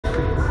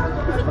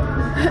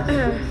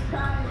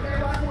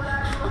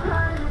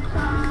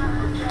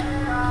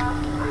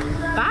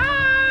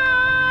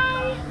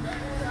Bye.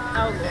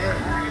 Okay.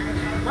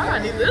 Why do I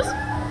do this?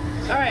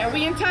 All right, are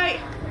we in tight?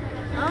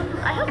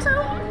 I hope so.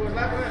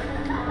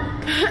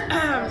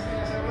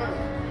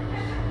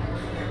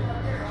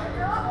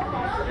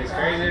 It's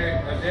crazy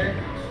up there.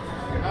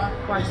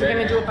 Watch, we're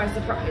gonna do it by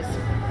surprise.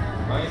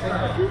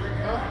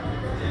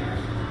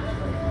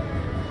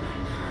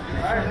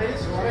 Alright,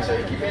 ladies, make sure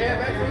you keep your head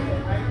back from you.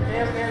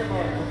 Hands on the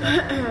handlebar.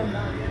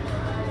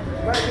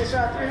 About to get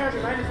shot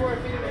 394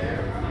 feet in the air.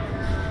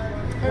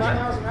 100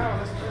 miles an hour,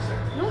 that's what you said.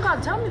 You don't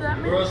gotta tell me that,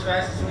 man. World's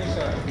fastest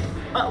SlingShot.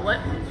 What?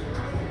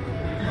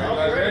 You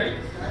guys ready?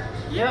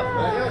 Yep.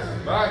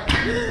 Bye.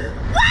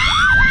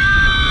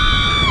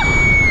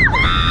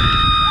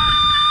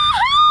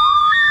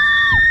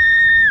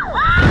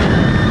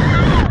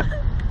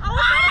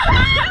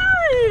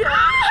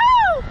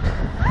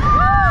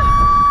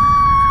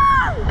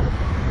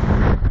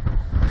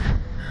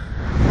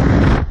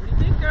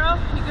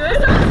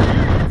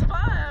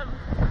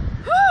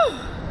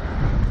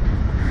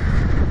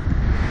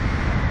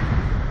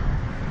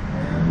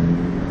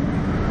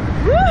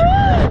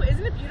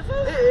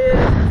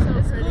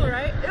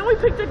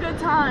 Picked a good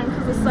time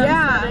because the sun's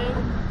setting.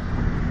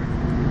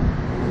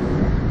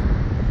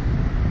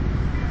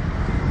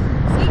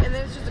 See, and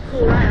then it's just a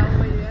cool ride all the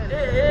way to the end. It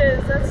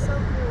is. That's so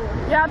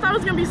cool. Yeah, I thought it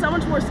was gonna be so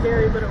much more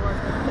scary, but it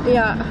wasn't.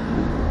 Yeah.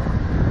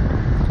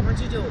 Once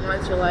you do it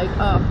once, you're like,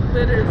 oh.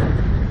 Literally.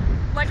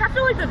 Like, I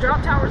feel like the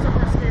drop towers are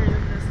more scary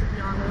than this, to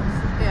be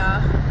honest.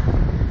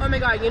 Yeah. Oh my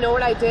god, you know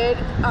what I did?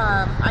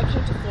 I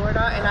came to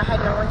Florida and I had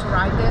no one to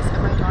ride this,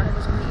 and my daughter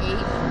was only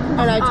 8.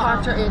 And I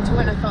talked her into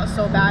it and I felt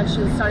so bad.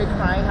 She started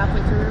crying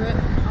halfway through it.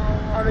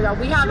 Oh my god,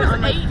 we have it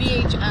on like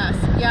VHS.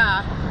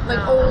 Yeah,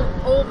 like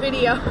old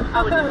video.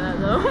 I would do that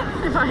though,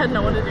 if I had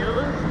no one to do it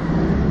with.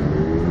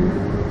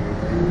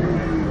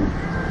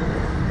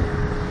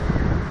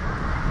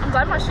 I'm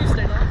glad my shoes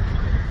stayed on.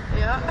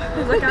 Yeah. I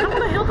was like, I don't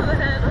want to hail to the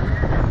head.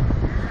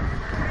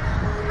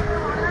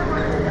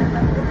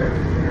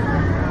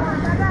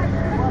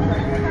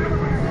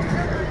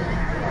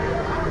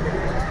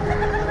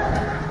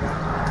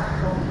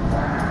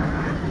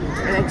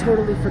 And I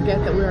totally forget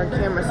that we were on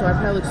camera, so I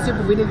probably look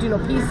stupid. We didn't do no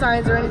peace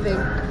signs or anything.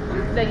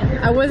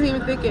 I wasn't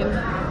even thinking.